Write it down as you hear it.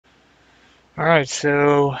Alright,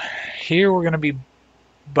 so here we're going to be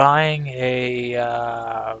buying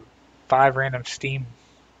a 5 random Steam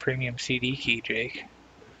premium CD key, Jake.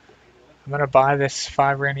 I'm going to buy this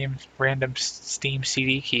 5 random Steam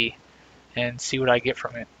CD key and see what I get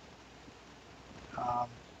from it. Um,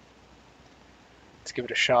 let's give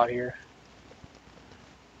it a shot here.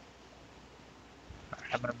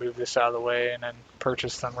 I'm going to move this out of the way and then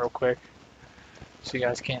purchase them real quick so you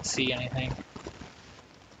guys can't see anything.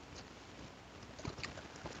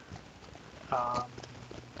 Um,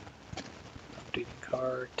 updating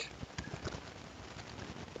cart.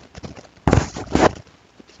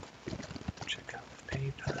 Check out the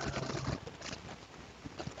PayPal.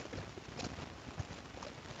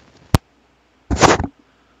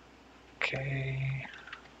 Okay.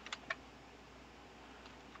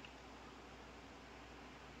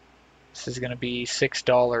 This is going to be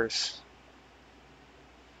 $6.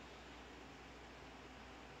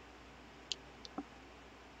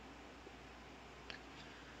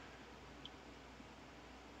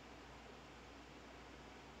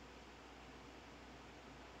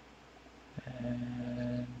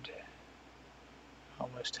 And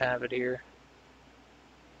almost have it here.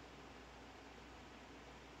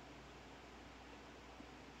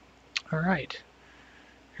 Alright,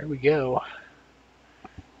 here we go.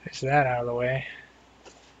 There's that out of the way.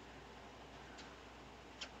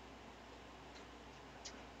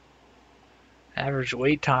 Average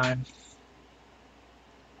wait time.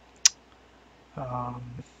 Um,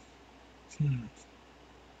 hmm.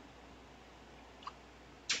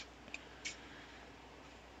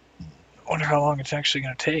 I wonder how long it's actually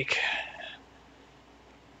going to take.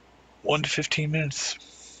 1 to 15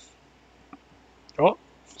 minutes. Oh,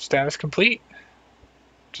 status complete.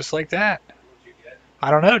 Just like that. I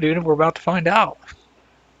don't know, dude. We're about to find out.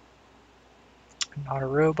 Not a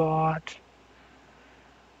robot.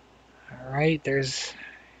 Alright, there's...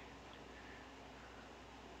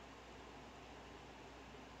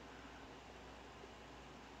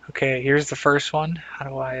 Okay, here's the first one. How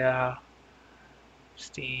do I,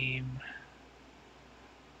 Steam...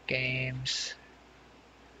 Games...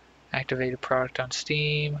 Activate a product on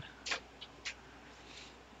Steam.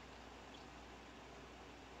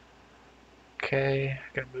 Okay, I'm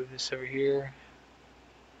gonna move this over here.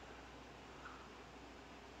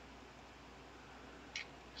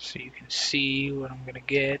 So you can see what I'm gonna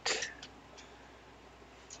get.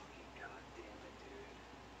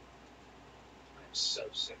 So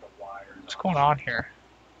sick of wires. What's going on here?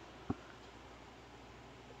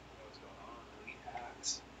 What's going on? Elite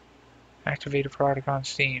hacks. Activate a product on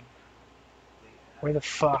Steam. Where the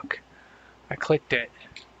fuck? I clicked it.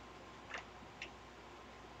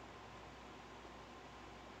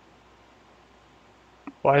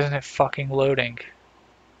 Why isn't it fucking loading?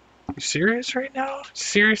 You serious right now? It's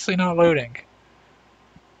seriously not loading.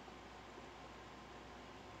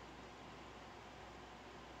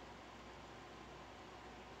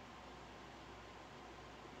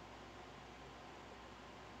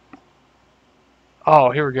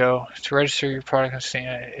 Oh, here we go. To register your product on Steam,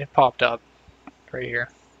 it popped up right here.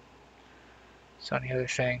 It's on the other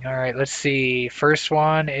thing. Alright, let's see. First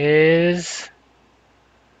one is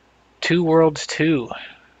Two Worlds 2.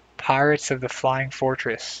 Pirates of the Flying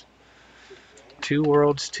Fortress. Two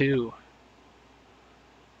Worlds 2.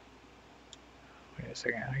 Wait a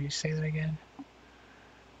second. How do you say that again?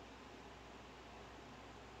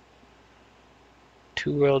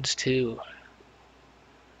 Two Worlds 2.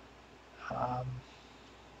 Let's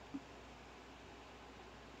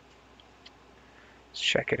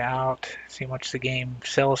check it out. See how much the game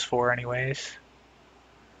sells for anyways.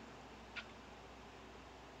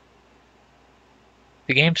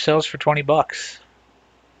 The game sells for 20 bucks.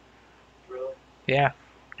 Really? Yeah,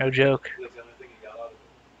 no joke. That's the only thing you got out of it.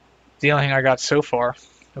 The only thing I got so far.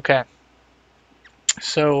 Okay.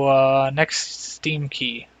 So, next Steam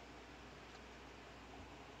key.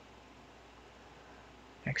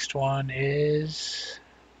 Next one is...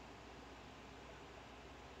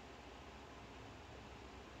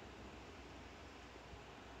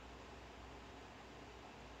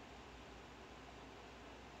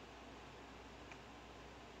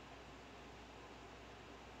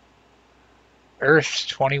 Earth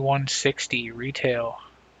 2160 retail.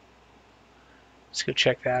 Let's go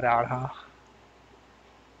check that out, huh?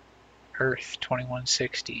 Earth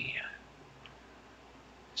 2160.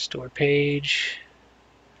 Store page.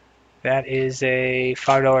 That is a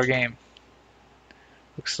 $5 game.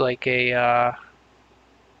 Looks like a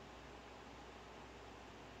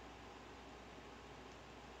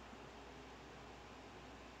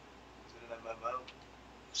Is it an MMO?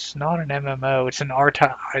 it's not an MMO. It's an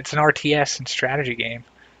RTS and strategy game.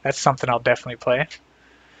 That's something I'll definitely play.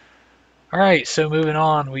 All right, so moving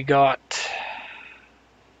on, we got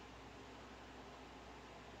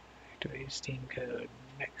G2A Steam code.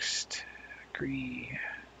 Next, agree,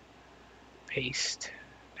 paste,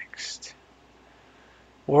 next.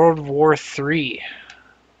 World War III.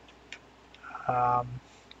 Um,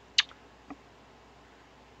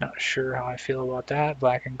 Not sure how I feel about that.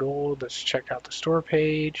 Black and gold. Let's check out the store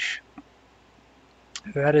page.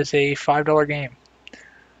 That is a $5 game.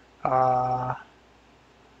 Uh,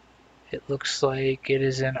 it looks like it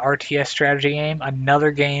is an RTS strategy game.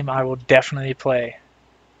 Another game I will definitely play.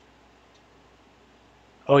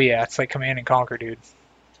 Oh yeah, it's like Command and Conquer, dude.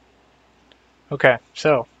 Okay,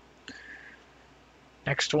 so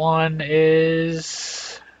next one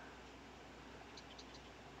is,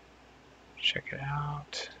 check it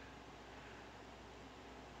out.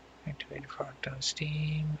 Activated product on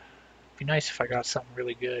Steam. Be nice if I got something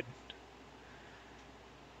really good.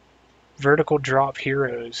 Vertical Drop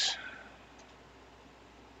Heroes.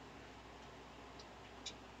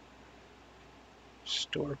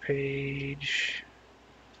 Store page.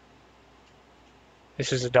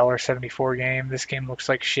 This is a $1.74 game. This game looks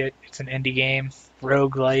like shit. It's an indie game.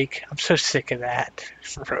 Roguelike. I'm so sick of that.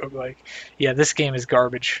 Roguelike. Yeah, this game is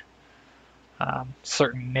garbage.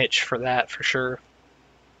 Certain niche for that, for sure.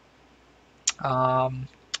 Um,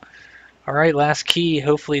 all right, last key.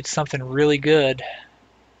 Hopefully it's something really good.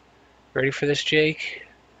 Ready for this, Jake?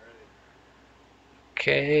 Ready.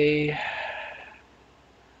 Okay.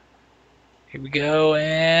 Here we go,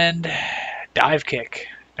 and Dive Kick.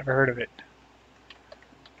 Never heard of it.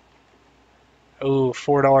 Oh,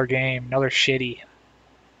 $4 game. Another shitty.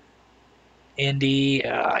 Indie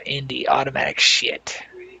automatic shit.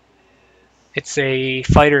 Weakness. It's a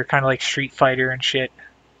fighter, kind of like Street Fighter and shit.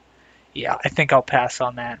 Yeah, I think I'll pass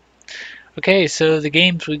on that. Okay, so the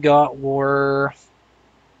games we got were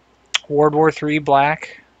World War III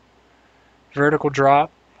Black, Vertical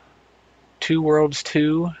Drop, Two Worlds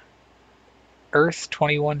 2, Earth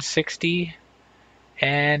 2160,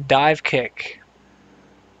 and Dive Kick.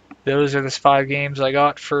 Those are the 5 games I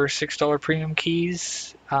got for $6 premium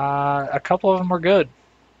keys. A couple of them are good.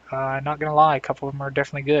 Not gonna lie, a couple of them are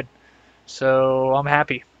definitely good. So I'm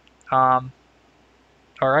happy. Um,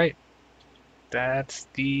 all right, that's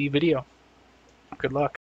the video. Good luck.